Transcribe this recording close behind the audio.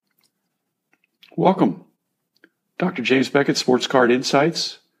Welcome, Dr. James Beckett, Sports Card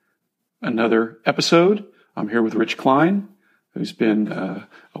Insights. Another episode. I'm here with Rich Klein, who's been a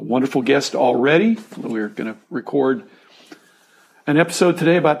wonderful guest already. We're going to record an episode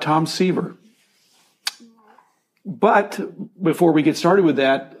today about Tom Seaver. But before we get started with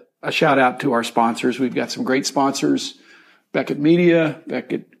that, a shout out to our sponsors. We've got some great sponsors: Beckett Media,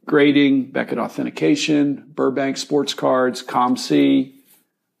 Beckett Grading, Beckett Authentication, Burbank Sports Cards, ComC,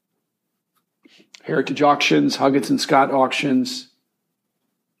 Heritage Auctions, Huggins & Scott Auctions,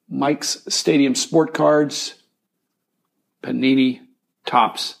 Mike's Stadium Sport Cards, Panini,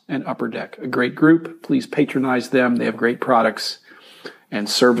 Topps, and Upper Deck. A great group. Please patronize them. They have great products and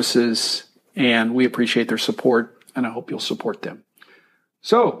services, and we appreciate their support, and I hope you'll support them.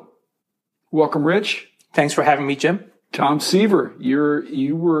 So, welcome, Rich. Thanks for having me, Jim. Tom Seaver,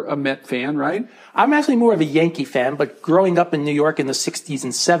 you were a Met fan, right? I'm actually more of a Yankee fan, but growing up in New York in the 60s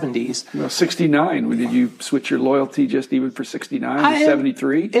and 70s. Well, 69, did you switch your loyalty just even for 69 to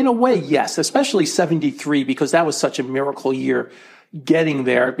 73? In a way, yes, especially 73, because that was such a miracle year getting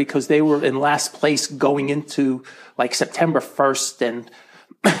there, because they were in last place going into like September 1st, and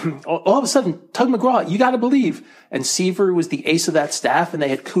all of a sudden, Tug McGraw, you got to believe. And Seaver was the ace of that staff, and they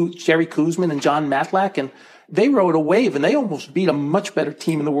had Jerry Koosman and John Matlack, and they rode a wave, and they almost beat a much better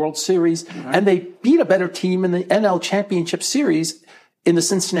team in the World Series, and they beat a better team in the NL Championship Series in the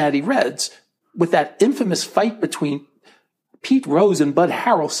Cincinnati Reds with that infamous fight between Pete Rose and Bud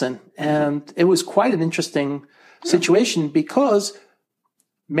Harrelson. And it was quite an interesting situation because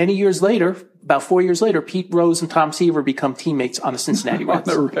many years later, about 4 years later, Pete Rose and Tom Seaver become teammates on the Cincinnati Reds.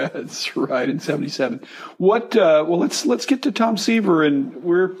 On the Reds, right, in 77. Well, let's get to Tom Seaver, and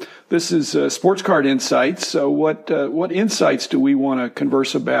this is Sports Card Insights. So what insights do we want to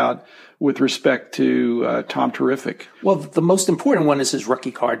converse about with respect to Tom Terrific? Well, the most important one is his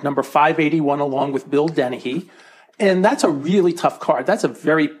rookie card, number 581, along with Bill Dennehy. And that's a really tough card.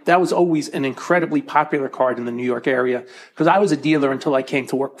 That was always an incredibly popular card in the New York area, because I was a dealer until I came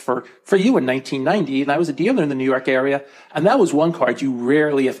to work for you in 1990. And I was a dealer in the New York area. And that was one card you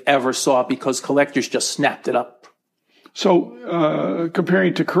rarely, if ever, saw because collectors just snapped it up. So,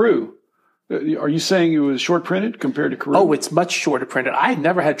 comparing to Carew, are you saying it was short printed compared to Carew? Oh, it's much shorter printed. I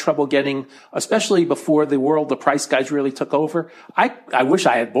never had trouble getting, especially before the price guys really took over. I wish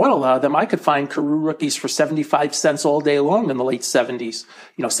I had bought a lot of them. I could find Carew rookies for 75 cents all day long in the late 70s,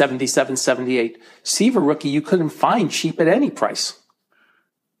 77, 78. Seaver rookie you couldn't find cheap at any price.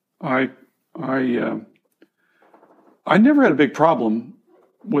 I never had a big problem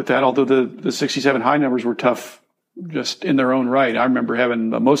with that, although the 67 high numbers were tough just in their own right. I remember having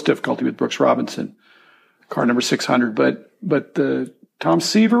the most difficulty with Brooks Robinson, card number 600. But the Tom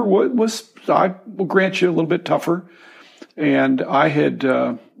Seaver I will grant you, a little bit tougher. And I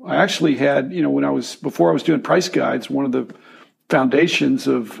actually had, before I was doing price guides, one of the foundations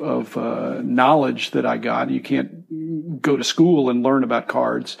of knowledge that I got. You can't go to school and learn about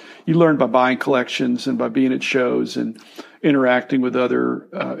cards. You learn by buying collections and by being at shows and interacting with other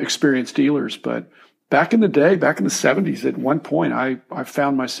experienced dealers. But back in the day, back in the 70s, at one point, I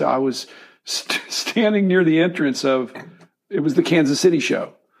found myself, I was standing near the entrance it was the Kansas City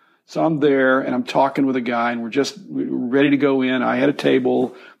show. So I'm there and I'm talking with a guy and we're ready to go in. I had a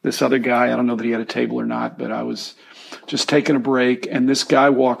table. This other guy, I don't know that he had a table or not, but I was just taking a break. And this guy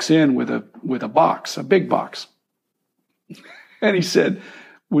walks in with a box, a big box. And he said,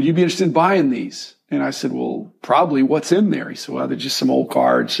 "Would you be interested in buying these?" And I said, "Well, probably. What's in there?" He said, "Well, they're just some old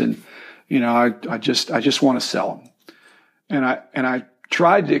cards and I just want to sell them." And I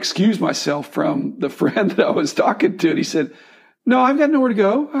tried to excuse myself from the friend that I was talking to. And he said, "No, I've got nowhere to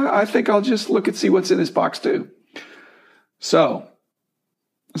go. I think I'll just look and see what's in this box too." So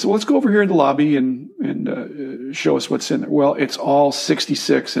let's go over here in the lobby and show us what's in there. Well, it's all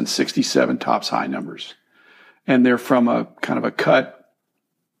 66 and 67 Topps high numbers. And they're from a kind of a cut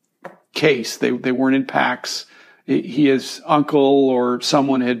case. They weren't in packs. His uncle or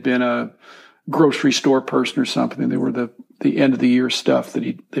someone had been a grocery store person or something. They were the end of the year stuff that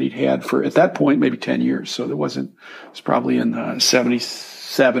he'd had for, at that point, maybe 10 years. So it was probably in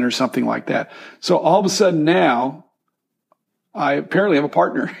 77 or something like that. So all of a sudden now, I apparently have a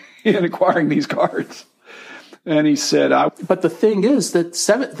partner in acquiring these cards. And he said, but the thing is that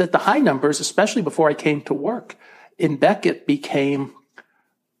the high numbers, especially before I came to work in Beckett, became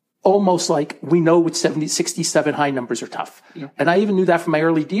almost like we know which 67 high numbers are tough. Yeah. And I even knew that from my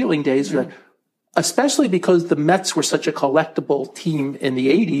early dealing days, that especially because the Mets were such a collectible team in the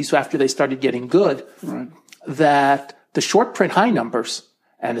 80s after they started getting good, that the short print high numbers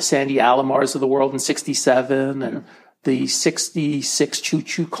and the Sandy Alomars of the world in 67 and the 66 Choo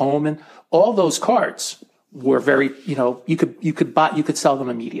Choo Coleman, all those cards were very, you could sell them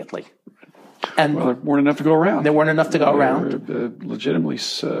immediately. And there weren't enough to go around. There weren't enough to go around. Legitimately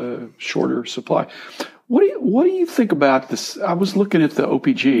shorter supply. What do you think about this? I was looking at the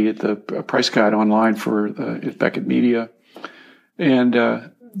OPG, at the price guide online for Beckett Media, and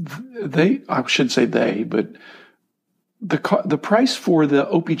I shouldn't say they, but the price for the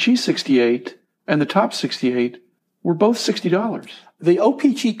OPG 68 and the top 68 were both $60. The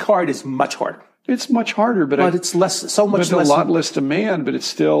OPG card is much harder. It's much harder, but it's less, so much less. A lot less demand, but it's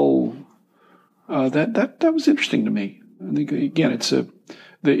still that was interesting to me. I think again, it's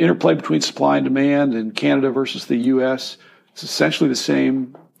the interplay between supply and demand in Canada versus the U.S. It's essentially the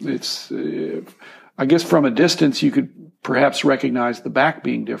same. It's I guess from a distance you could perhaps recognize the back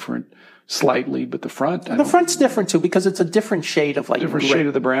being different slightly, but the front. The front's different too because it's a different shade of different shade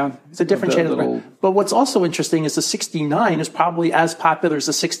of the brown. It's a different shade of the brown. But what's also interesting is the 69 is probably as popular as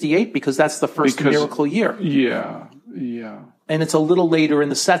the 68 because that's the first miracle year. Yeah. And it's a little later in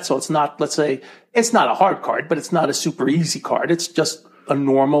the set, so it's not, let's say, it's not a hard card, but it's not a super easy card. It's just a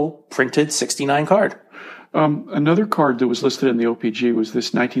normal printed 69 card. Another card that was listed in the OPG was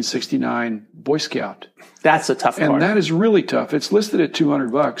this 1969 Boy Scout. That's a tough card. And that is really tough. It's listed at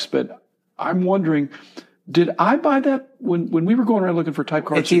 $200, but I'm wondering, did I buy that when we were going around looking for type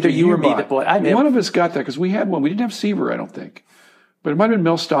cards? It's either you or me that bought it. One of us got that because we had one. We didn't have Seaver, I don't think. But it might have been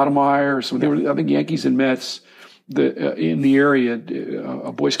Mel Stoudemire or something. They were, I think, Yankees and Mets in the area,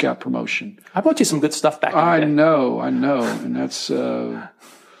 a Boy Scout promotion. I bought you some good stuff back in the day. I know. And that's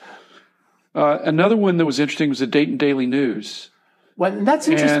another one that was interesting was the Dayton Daily News. Well, and that's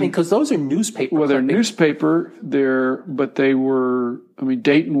interesting because those are newspaper. Well, they're newspaper. But they were. I mean,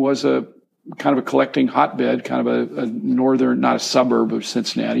 Dayton was a kind of a collecting hotbed, kind of a northern, not a suburb of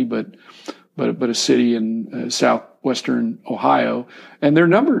Cincinnati, but a city in southwestern Ohio, and they're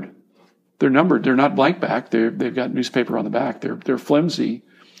numbered. They're not blank back. They've got newspaper on the back. They're flimsy,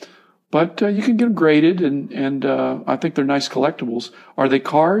 but you can get them graded, and I think they're nice collectibles. Are they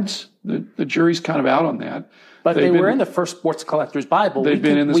cards? The jury's kind of out on that. But they were in the first Sports Collector's Bible. They've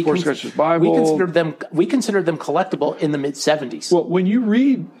been in the Sports Collector's Bible. We considered them collectible in the mid-'70s. Well, when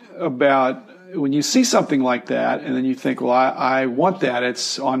you see something like that, and then you think, well, I want that.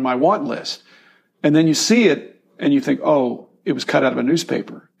 It's on my want list. And then you see it, and you think, oh, it was cut out of a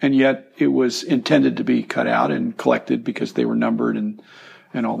newspaper. And yet it was intended to be cut out and collected because they were numbered and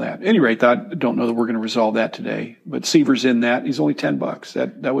all that. At any rate, I don't know that we're going to resolve that today. But Seaver's in that. He's only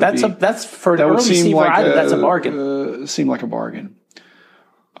 $10. That's for an early Seaver item. That's a bargain. Seem like a bargain.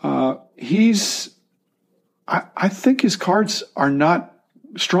 I think his cards are not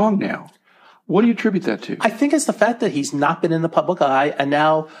strong now. What do you attribute that to? I think it's the fact that he's not been in the public eye, and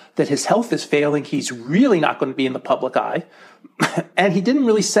now that his health is failing, he's really not going to be in the public eye. And he didn't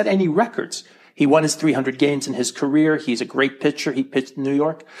really set any records. He won his 300 games in his career. He's a great pitcher. He pitched in New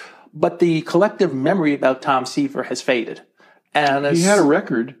York. But the collective memory about Tom Seaver has faded. And he had a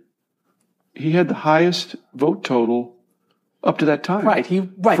record. He had the highest vote total up to that time. Right.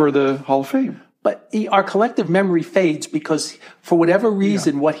 For the Hall of Fame. But our collective memory fades because for whatever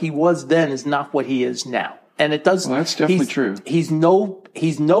reason, what he was then is not what he is now. And it does. Well, that's definitely true. He's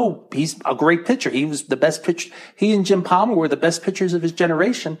a great pitcher. He was the best pitcher. He and Jim Palmer were the best pitchers of his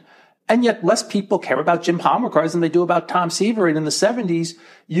generation. And yet less people care about Jim Palmer cards than they do about Tom Seaver. And in the 70s,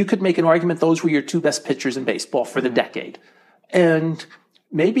 you could make an argument those were your two best pitchers in baseball for the decade. And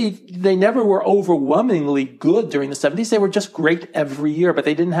maybe they never were overwhelmingly good during the 70s. They were just great every year, but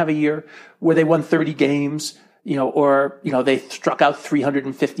they didn't have a year where they won 30 games, or they struck out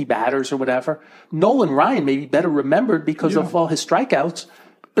 350 batters or whatever. Nolan Ryan may be better remembered because of all his strikeouts,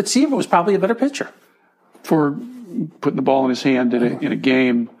 but Seaver was probably a better pitcher. For putting the ball in his hand in a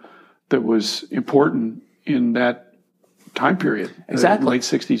game that was important in that time period, exactly. Late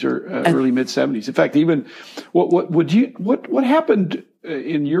 60s or early mid 70s. In fact, even what happened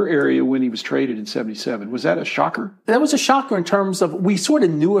in your area when he was traded in 77? Was that a shocker? That was a shocker in terms of we sort of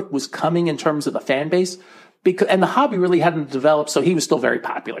knew it was coming in terms of the fan base, and the hobby really hadn't developed, so he was still very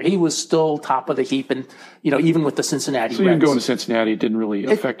popular. He was still top of the heap, and even with the Cincinnati Reds. So even going to Cincinnati didn't really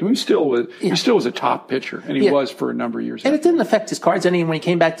affect him. He still was a top pitcher, and he was for a number of years. And it didn't affect his cards. And when he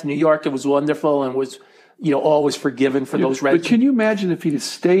came back to New York, it was wonderful and was always forgiven for those Reds. But can you imagine if he'd have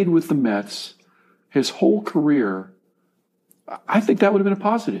stayed with the Mets his whole career? I think that would have been a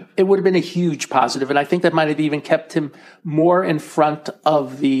positive. It would have been a huge positive, and I think that might have even kept him more in front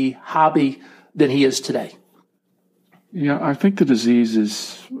of the hobby than he is today. Yeah, I think the disease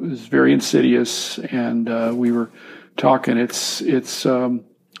is very insidious, and we were talking. It's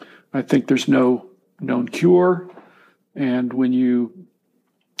I think there's no known cure. And when you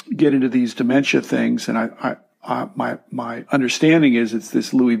get into these dementia things, and my understanding is it's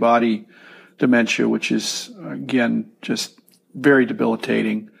this Lewy body dementia, which is, again, just very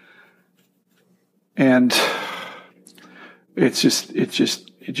debilitating. And it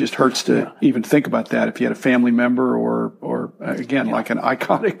just hurts to even think about that. If you had a family member or again, like an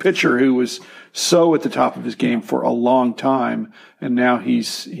iconic pitcher who was so at the top of his game for a long time, and now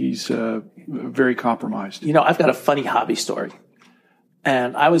he's very compromised. I've got a funny hobby story.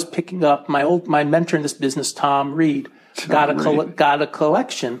 And I was picking up my mentor in this business, Tom Reed, got a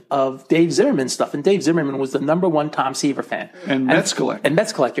collection of Dave Zimmerman stuff. And Dave Zimmerman was the #1 Tom Seaver fan. And Mets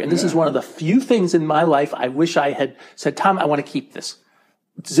collector. And this is one of the few things in my life I wish I had said, Tom, I want to keep this.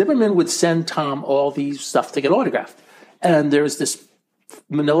 Zimmerman would send Tom all these stuff to get autographed. And there's this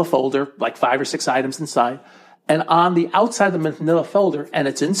manila folder, like 5 or 6 items inside. And on the outside of the manila folder, and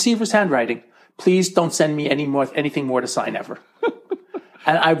it's in Seaver's handwriting, please don't send me anything more to sign ever.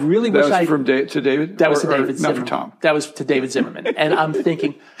 And I really wish that was to David? That was to David Zimmerman. Not for Tom. That was to David Zimmerman. And I'm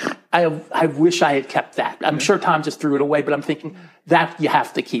thinking, I wish I had kept that. I'm sure Tom just threw it away, but I'm thinking that you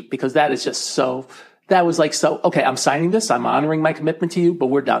have to keep, because that is just so, that was like, so, okay, I'm signing this. I'm honoring my commitment to you, but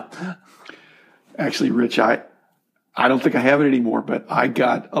we're done. Actually, Rich, I don't think I have it anymore, but I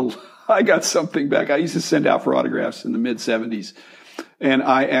got something back. I used to send out for autographs in the mid-'70s. And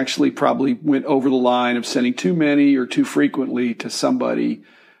I actually probably went over the line of sending too many or too frequently to somebody.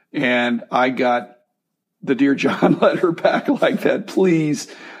 And I got the Dear John letter back like that. Please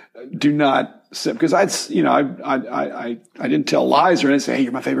do not send, because I didn't tell lies or anything. Say, hey,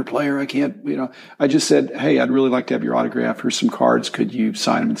 you're my favorite player. I can't, I just said, hey, I'd really like to have your autograph. Here's some cards. Could you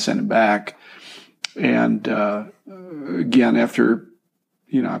sign them and send them back? And, again, after,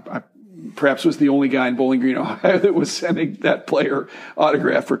 I perhaps was the only guy in Bowling Green, Ohio that was sending that player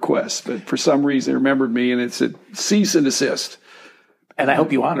autograph requests. But for some reason, they remembered me, and it's a cease and desist. And I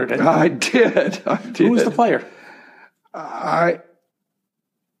hope you honored it. I did. Who was the player?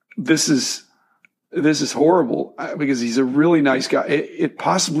 This is horrible, because he's a really nice guy. It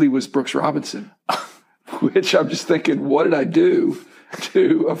possibly was Brooks Robinson, which I'm just thinking, what did I do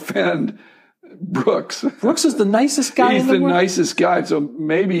to offend Brooks? Brooks is the nicest guy in the world. He's the nicest guy. So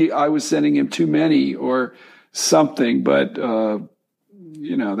maybe I was sending him too many or something, but,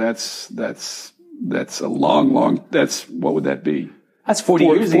 that's a long, what would that be? That's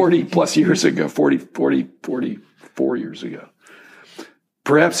 40 plus years ago, 44 years ago.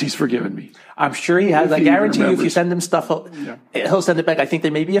 Perhaps he's forgiven me. I'm sure he has. I guarantee you, if you send him stuff, he'll send it back. I think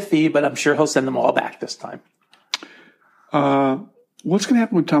there may be a fee, but I'm sure he'll send them all back this time. What's going to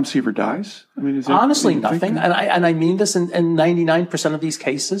happen when Tom Seaver dies? I mean, honestly nothing. And I mean this in 99% of these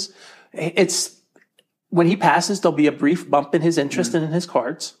cases. It's when he passes, there'll be a brief bump in his interest and in his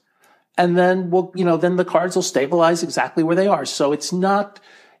cards. And then then the cards will stabilize exactly where they are. So it's not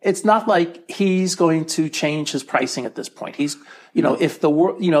like he's going to change his pricing at this point. He's, if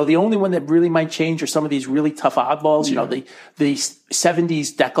the only one that really might change are some of these really tough oddballs, the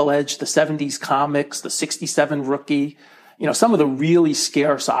 70s Deckle Edge, the 70s comics, the 67 rookie, some of the really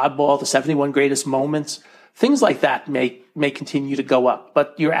scarce oddball, the 71 greatest moments, things like that may continue to go up.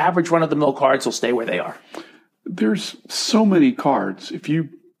 But your average run-of-the-mill cards will stay where they are. There's so many cards. If you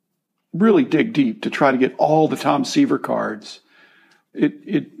really dig deep to try to get all the Tom Seaver cards,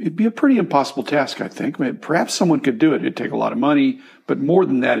 it'd be a pretty impossible task, I think. I mean, perhaps someone could do it. It'd take a lot of money, but more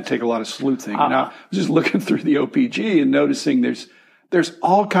than that, it'd take a lot of sleuthing. Now, I was just looking through the OPG and noticing there's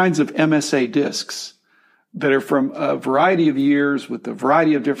all kinds of MSA discs that are from a variety of years with a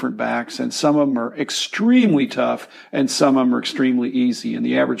variety of different backs, and some of them are extremely tough and some of them are extremely easy. And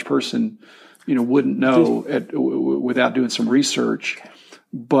the average person, wouldn't know without doing some research.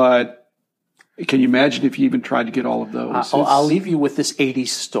 But can you imagine if you even tried to get all of those? I'll leave you with this 80s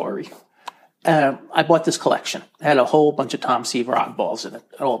story. I bought this collection. It had a whole bunch of Tom Seaver oddballs in it.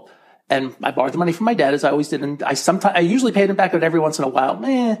 And I borrowed the money from my dad, as I always did. And I usually paid him back, but every once in a while,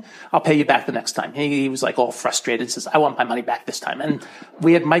 I'll pay you back the next time. He was like all frustrated, says, I want my money back this time. And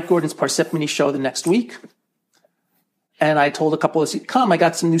we had Mike Gordon's Parsippany show the next week. And I told a couple of, I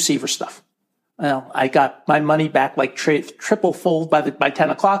got some new Seaver stuff. Well, I got my money back like triple fold by 10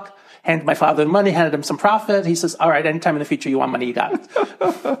 o'clock. Handed my father the money, handed him some profit. He says, all right, anytime in the future you want money, you got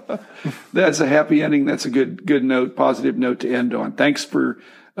it. That's a happy ending. That's a good note, positive note to end on. Thanks for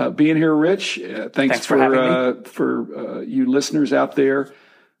being here, Rich. Thanks for having me. For you listeners out there.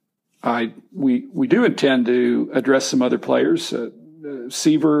 We do intend to address some other players.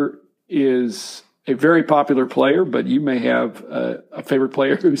 Seaver is a very popular player, but you may have a favorite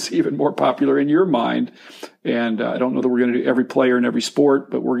player who's even more popular in your mind. And I don't know that we're going to do every player in every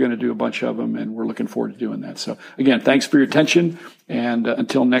sport, but we're going to do a bunch of them, and we're looking forward to doing that. So again, thanks for your attention, and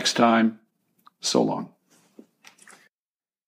until next time, so long.